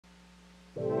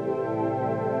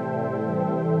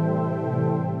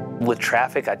With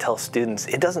traffic, I tell students,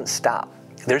 it doesn't stop.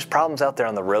 There's problems out there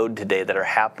on the road today that are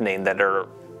happening that are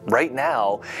right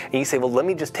now, and you say, well, let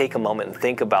me just take a moment and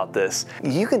think about this.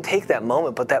 You can take that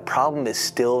moment, but that problem is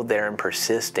still there and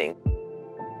persisting.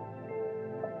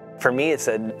 For me, it's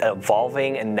an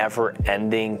evolving and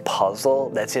never-ending puzzle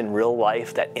that's in real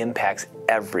life that impacts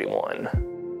everyone.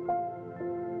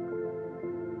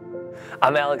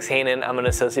 I'm Alex Hainen. I'm an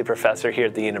associate professor here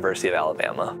at the University of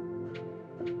Alabama.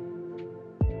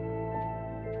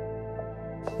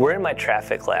 We're in my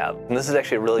traffic lab, and this is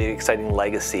actually a really exciting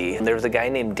legacy. There was a guy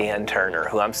named Dan Turner,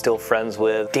 who I'm still friends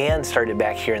with. Dan started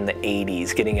back here in the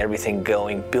 80s, getting everything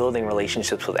going, building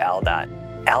relationships with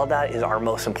ALDOT. ALDOT is our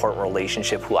most important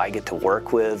relationship, who I get to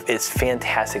work with. It's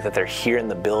fantastic that they're here in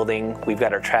the building. We've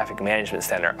got our traffic management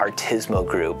center, our TSMO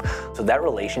group. So that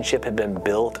relationship had been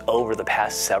built over the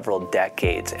past several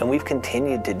decades, and we've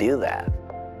continued to do that.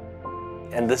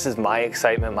 And this is my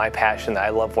excitement, my passion. I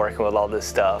love working with all this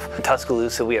stuff. In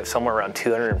Tuscaloosa, we have somewhere around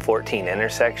 214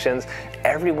 intersections.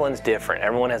 Everyone's different.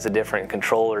 Everyone has a different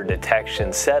controller,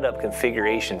 detection, setup,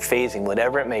 configuration, phasing,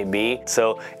 whatever it may be.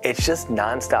 So it's just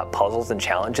nonstop puzzles and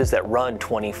challenges that run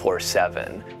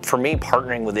 24/7. For me,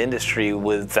 partnering with industry,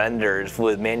 with vendors,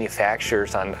 with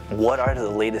manufacturers on what are the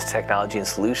latest technology and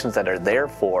solutions that are there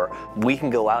for, we can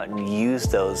go out and use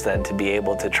those then to be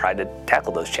able to try to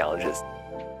tackle those challenges.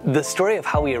 The story of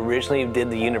how we originally did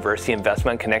the university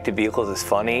investment in connected vehicles is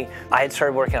funny. I had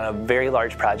started working on a very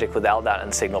large project with ALDOT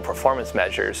on signal performance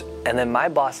measures, and then my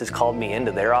bosses called me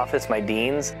into their office, my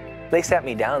deans. They sat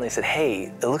me down and they said,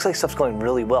 hey, it looks like stuff's going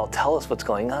really well. Tell us what's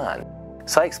going on.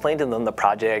 So I explained to them the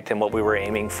project and what we were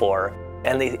aiming for.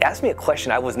 And they asked me a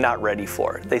question I was not ready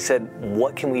for. They said,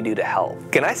 what can we do to help?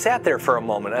 And I sat there for a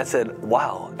moment. I said,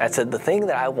 wow. I said, the thing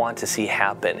that I want to see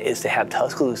happen is to have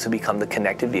Tuscaloosa become the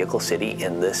connected vehicle city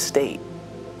in this state.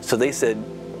 So they said,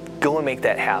 go and make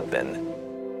that happen.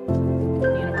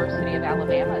 The University of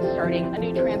Alabama is starting a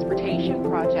new transportation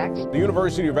project. The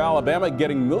University of Alabama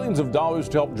getting millions of dollars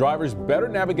to help drivers better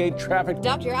navigate traffic.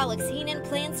 Dr. Alex Hainen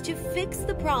plans to fix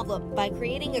the problem by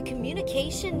creating a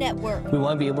communication network. We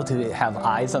want to be able to have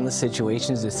eyes on the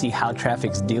situations to see how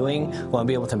traffic's doing. We want to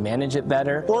be able to manage it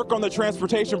better. Work on the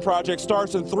transportation project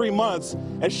starts in 3 months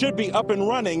and should be up and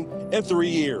running in 3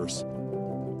 years.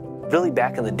 Really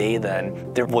back in the day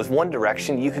then, there was one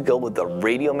direction you could go with the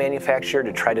radio manufacturer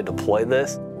to try to deploy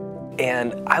this,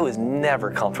 and I was never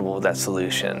comfortable with that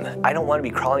solution. I don't want to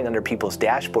be crawling under people's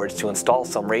dashboards to install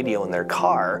some radio in their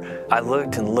car. I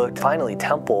looked and looked. Finally,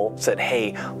 Temple said,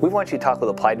 hey, we want you to talk with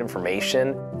Applied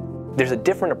Information. There's a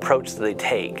different approach that they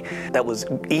take that was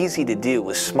easy to do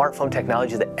with smartphone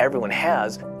technology that everyone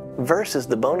has versus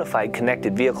the bona fide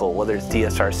connected vehicle, whether it's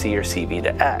DSRC or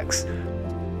C-V2X.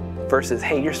 Versus,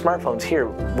 hey, your smartphone's here,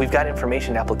 we've got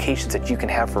information applications that you can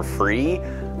have for free.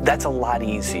 That's a lot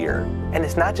easier. And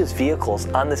it's not just vehicles.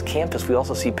 On this campus, we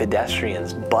also see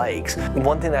pedestrians, bikes.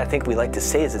 One thing that I think we like to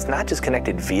say is it's not just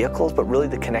connected vehicles, but really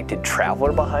the connected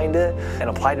traveler behind it. And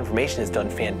Applied Information has done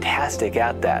fantastic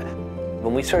at that.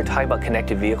 When we started talking about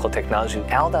connected vehicle technology,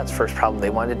 ALDOT's first problem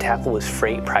they wanted to tackle was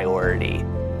freight priority.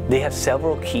 They have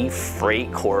several key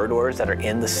freight corridors that are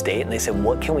in the state, and they said,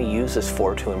 what can we use this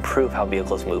for to improve how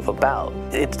vehicles move about?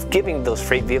 It's giving those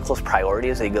freight vehicles priority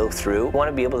as they go through. We want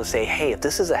to be able to say, hey, if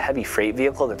this is a heavy freight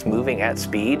vehicle that's moving at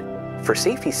speed, for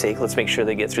safety's sake, let's make sure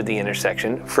they get through the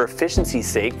intersection. For efficiency's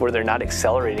sake, where they're not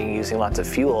accelerating using lots of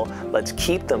fuel, let's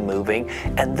keep them moving.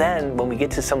 And then when we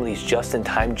get to some of these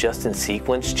just-in-time,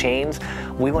 just-in-sequence chains,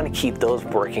 we want to keep those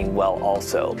working well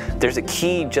also. There's a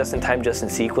key just-in-time,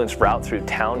 just-in-sequence route through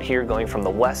town here, going from the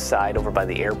west side over by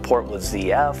the airport with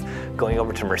ZF, going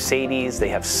over to Mercedes. They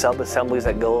have sub-assemblies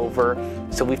that go over.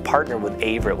 So we've partnered with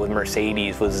Averitt, with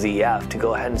Mercedes, with ZF to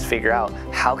go ahead and figure out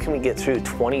how can we get through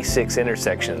 26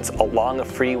 intersections along a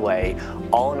freeway,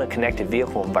 all in a connected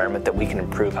vehicle environment that we can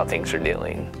improve how things are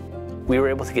doing. We were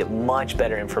able to get much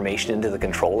better information into the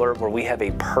controller where we have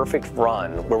a perfect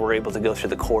run where we're able to go through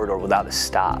the corridor without a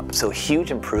stop. So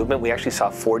huge improvement. We actually saw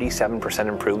 47%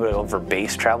 improvement over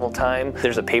base travel time.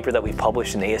 There's a paper that we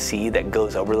published in ASCE that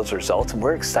goes over those results, and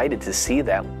we're excited to see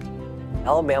that.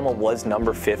 Alabama was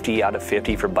number 50 out of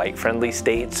 50 for bike-friendly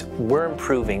states. We're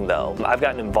improving though. I've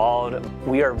gotten involved.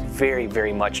 We are very,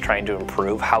 very much trying to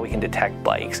improve how we can detect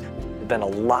bikes. There's been a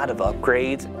lot of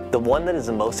upgrades. The one that is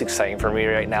the most exciting for me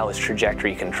right now is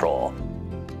trajectory control.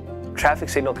 traffic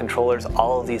signal controllers,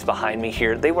 all of these behind me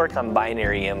here, they work on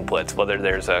binary inputs, whether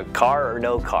there's a car or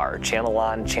no car, channel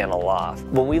on, channel off.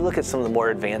 When we look at some of the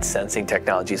more advanced sensing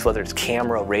technologies, whether it's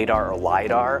camera, radar, or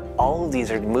LiDAR, all of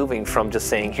these are moving from just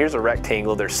saying, here's a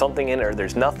rectangle, there's something in it or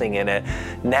there's nothing in it.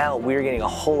 Now we're getting a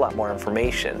whole lot more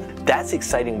information. That's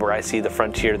exciting, where I see the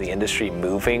frontier of the industry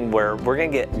moving, where we're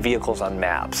going to get vehicles on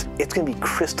maps. It's going to be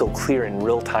crystal clear in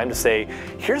real time to say,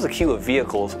 here's a queue of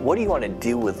vehicles, what do you want to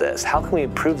do with this? How can we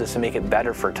improve this and make it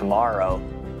better for tomorrow?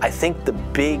 I think the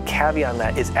big caveat on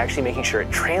that is actually making sure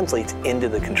it translates into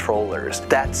the controllers.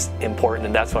 That's important,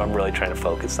 and that's what I'm really trying to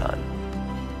focus on.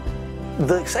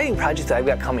 The exciting projects that I've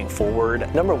got coming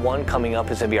forward, number one coming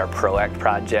up is going to be our ProAct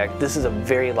project. This is a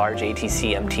very large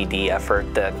ATC MTD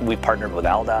effort that we partnered with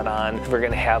ALDOT on. We're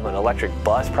going to have an electric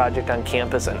bus project on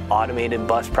campus, an automated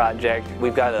bus project.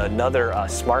 We've got another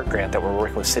SMART grant that we're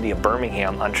working with City of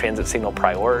Birmingham on transit signal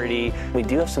priority. We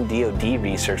do have some DoD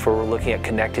research where we're looking at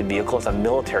connected vehicles on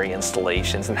military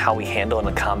installations and how we handle and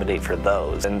accommodate for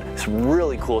those. And some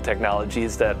really cool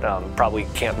technologies that probably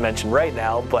can't mention right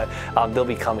now, but they'll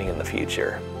be coming in the future.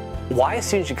 Why a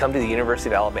student should come to the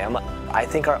University of Alabama? I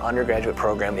think our undergraduate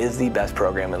program is the best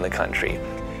program in the country.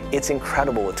 It's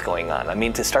incredible what's going on. I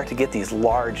mean, to start to get these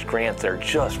large grants that are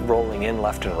just rolling in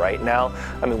left and right now,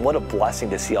 I mean, what a blessing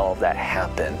to see all of that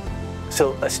happen.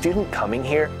 So a student coming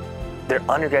here, their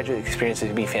undergraduate experience is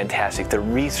going to be fantastic. The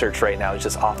research right now is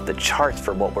just off the charts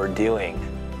for what we're doing.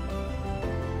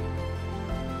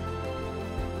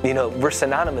 You know, we're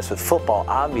synonymous with football,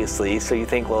 obviously, so you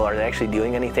think, well, are they actually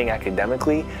doing anything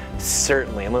academically?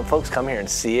 Certainly, and when folks come here and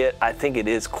see it, I think it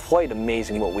is quite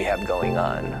amazing what we have going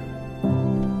on.